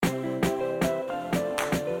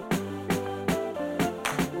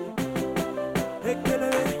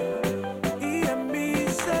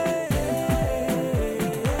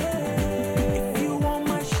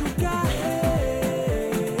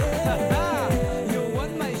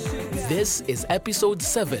This is episode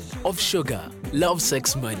 7 of Sugar, Love,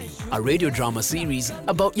 Sex, Money, a radio drama series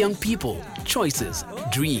about young people, choices,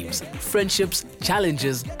 dreams, friendships,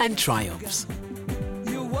 challenges, and triumphs.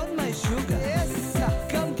 You want my sugar? Yes,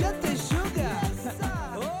 come get the sugar.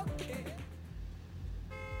 Okay.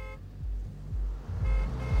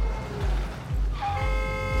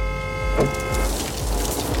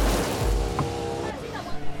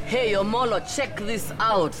 Hey, Omolo, check this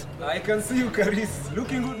out. I can see you, Caris.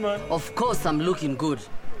 Looking good, man. Of course I'm looking good.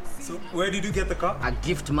 So, where did you get the car? A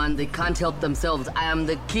gift, man. They can't help themselves. I am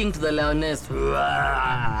the king to the lioness. She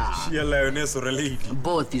a lioness or a lady?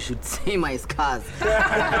 Both. You should see my scars.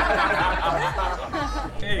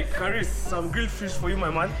 Hey, Caris, some grilled fish for you,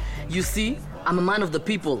 my man. You see, I'm a man of the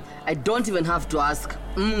people. I don't even have to ask.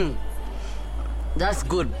 That's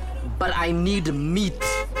good. But I need meat.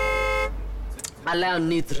 A lion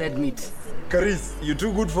needs red meat. Caris, you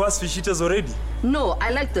too good for us fish eaters already. No, I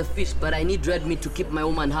like the fish, but I need red meat to keep my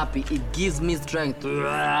woman happy. It gives me strength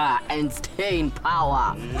and stay in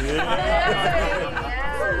power.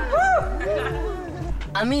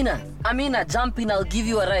 Amina, jump in, I'll give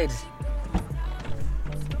you a ride.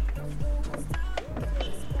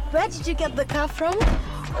 Where did you get the car from?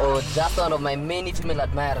 Oh, just one of my many female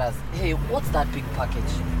admirers. Hey, what's that big package?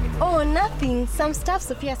 Oh, nothing. Some stuff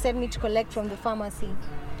Sophia sent me to collect from the pharmacy.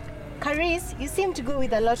 Caris, you seem to go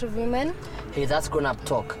with a lot of women. Hey, that's grown-up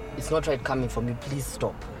talk. It's not right coming from you. Please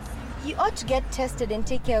stop. You ought to get tested and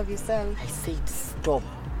take care of yourself. I said stop.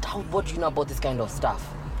 What do you know about this kind of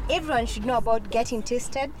stuff? Everyone should know about getting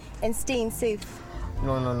tested and staying safe.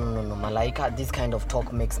 No, Malaika, this kind of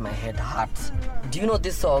talk makes my head hurt. Do you know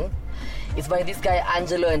this song? It's by this guy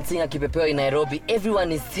Angelo and singer Kipepeo in Nairobi.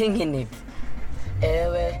 Everyone is singing it.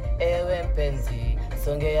 Ewe mpenzi,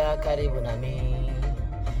 songea karibu nami.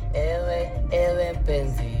 Ewe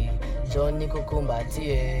mpenzi, njoni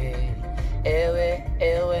kukumbatie.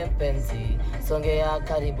 Ewe mpenzi, songea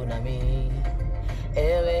karibu nami.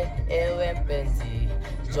 Ewe mpenzi,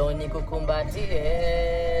 njoni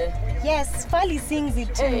kukumbatie. Yes, Fali sings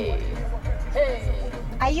it too. Hey.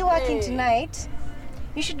 Are you working tonight?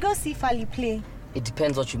 You should go see Fali play. It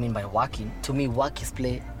depends what you mean by working. To me, work is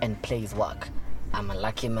play and play is work. I'm a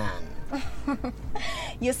lucky man.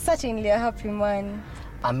 You're certainly a happy man.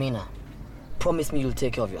 Amina, promise me you'll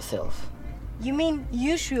take care of yourself. You mean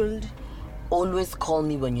you should? Always call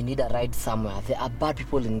me when you need a ride somewhere. There are bad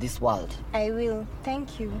people in this world. I will.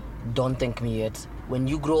 Thank you. Don't thank me yet. When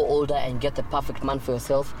you grow older and get the perfect man for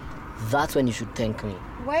yourself, that's when you should thank me.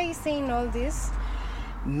 Why are you saying all this?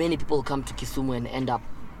 Many people come to Kisumu and end up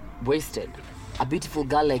wasted. A beautiful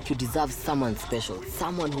girl like you deserves someone special,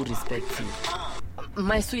 someone who respects you.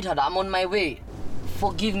 My sweetheart, I'm on my way.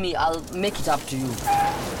 Forgive me, I'll make it up to you.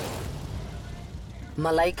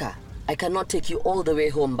 Malaika, I cannot take you all the way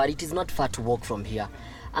home, but it is not far to walk from here.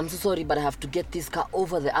 I'm so sorry, but I have to get this car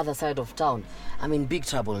over the other side of town. I'm in big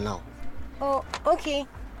trouble now. Oh, okay.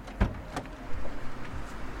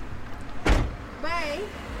 Bye.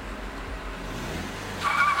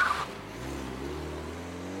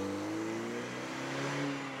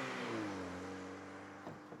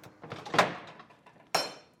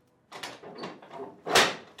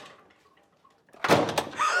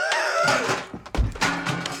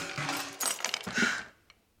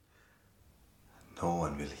 No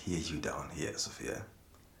one will hear you down here, Sophia.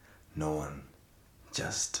 No one.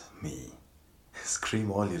 Just me.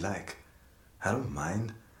 Scream all you like. I don't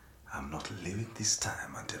mind. I'm not leaving this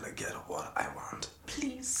time until I get what I want.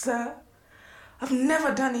 Please, sir. I've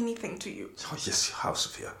never done anything to you. Oh, yes, you have,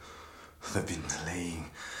 Sophia. They've been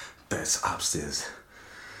laying beds upstairs.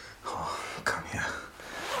 Oh, come here.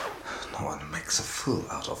 No one makes a fool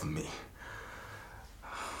out of me.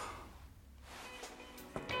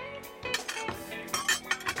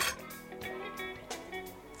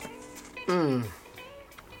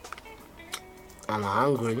 I'm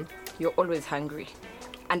hungry. You're always hungry.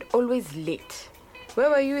 And always late. Where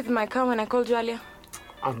were you with my car when I called you earlier?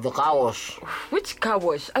 At the car wash. Which car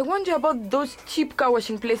wash? I warned you about those cheap car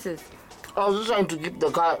washing places. I was just trying to keep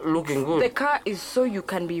the car looking good. The car is so you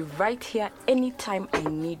can be right here anytime I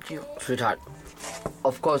need you. Sweetheart,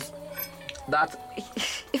 of course, that...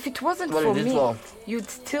 If it wasn't What for is it me, for? you'd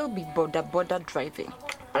still be border driving.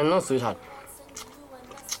 I know, sweetheart.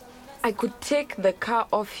 I could take the car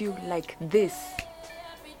off you like this.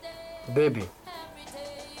 Baby,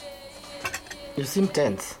 you seem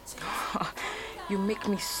tense. You make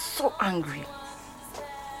me so angry.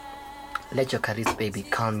 Let your Caris baby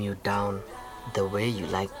calm you down. the way you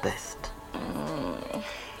like best.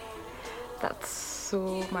 That's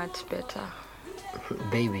so much better.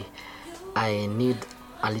 Baby, I need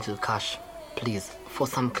a little cash, please. For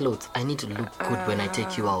some clothes, I need to look good when I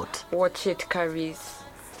take you out. Watch it, Caris.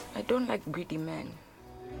 I don't like greedy men.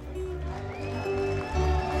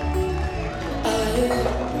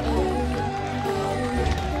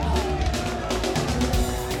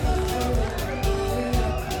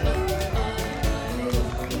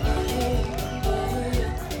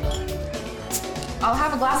 I'll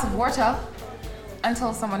have a glass of water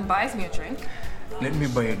until someone buys me a drink. Let me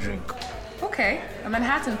buy a drink. Okay, a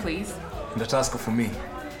Manhattan, please. And a Tasco for me.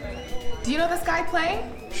 Do you know this guy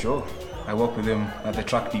playing? Sure. I work with him at the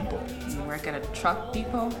truck depot. You work at a truck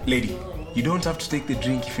depot? Lady, you don't have to take the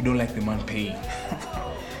drink if you don't like the man paying.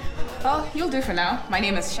 Well, you'll do for now. My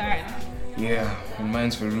name is Sharon. Yeah, and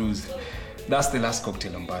mine's Feroz. That's the last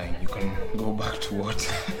cocktail I'm buying. You can go back to what?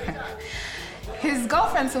 His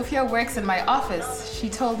girlfriend Sophia works in my office. She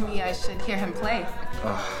told me I should hear him play.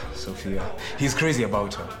 Sophia. He's crazy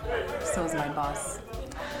about her. So is my boss.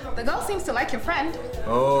 The girl seems to like your friend.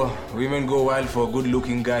 Oh, women go wild for a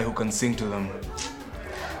good-looking guy who can sing to them.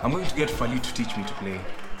 I'm going to get Fali to teach me to play.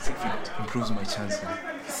 See if it improves my chances.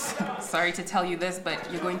 Sorry to tell you this,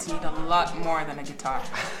 but you're going to need a lot more than a guitar.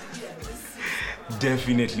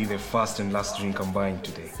 Definitely the first and last drink I'm buying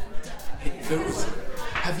today. Hey, Feroz,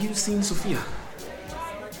 have you seen Sophia?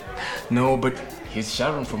 No, but here's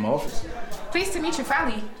Sharon from our office. Pleased to meet you,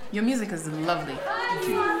 Fali. Your music is lovely. Thank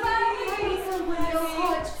you.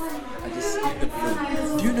 I just skipped the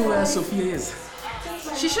floor. Do you know where Sophia is?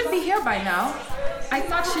 She should be here by now. I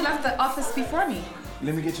thought she left the office before me.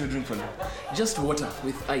 Let me get you a drink for now. Just water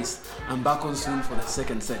with ice. I'm back on soon for the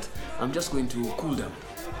second set. I'm just going to cool down.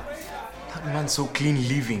 That man's so clean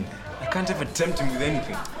living. I can't ever tempt him with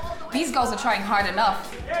anything. These girls are trying hard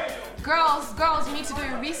enough. Girls, you need to do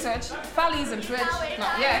your research. Fali isn't rich.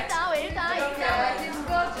 Not yet.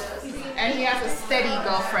 And he has a steady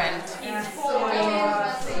girlfriend.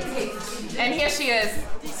 And here she is.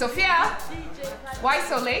 Sophia, why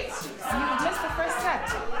so late? You missed the first set.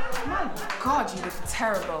 My God, you look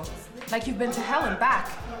terrible. Like you've been to hell and back.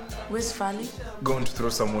 Where's Fali? Going to throw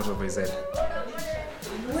some water over his head.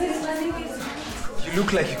 You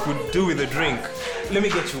look like you could do with a drink. Let me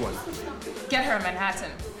get you one. Get her a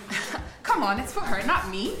Manhattan. Come on, it's for her, not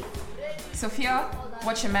me. Sophia,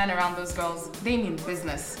 watch your man around those girls. They mean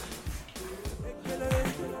business.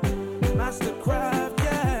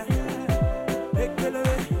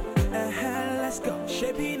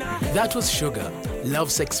 That was Sugar,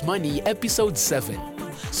 Love, Sex, Money, Episode 7.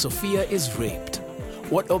 Sophia is raped.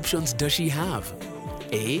 What options does she have?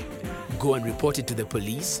 A. Go and report it to the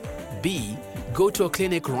police. B. Go to a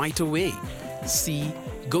clinic right away. C.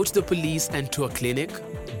 Go to the police and to a clinic.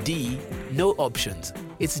 D. No options.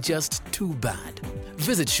 It's just too bad.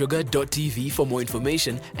 Visit sugar.tv for more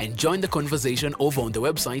information and join the conversation over on the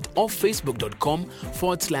website or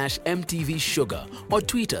facebook.com/MTV Sugar or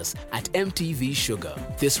tweet us at MTV Sugar.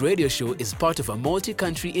 This radio show is part of a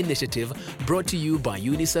multi-country initiative brought to you by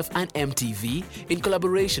UNICEF and MTV in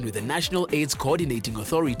collaboration with the National AIDS Coordinating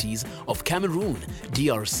Authorities of Cameroon,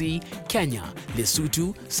 DRC, Kenya,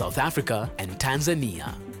 Lesotho, South Africa, and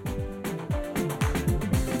Tanzania.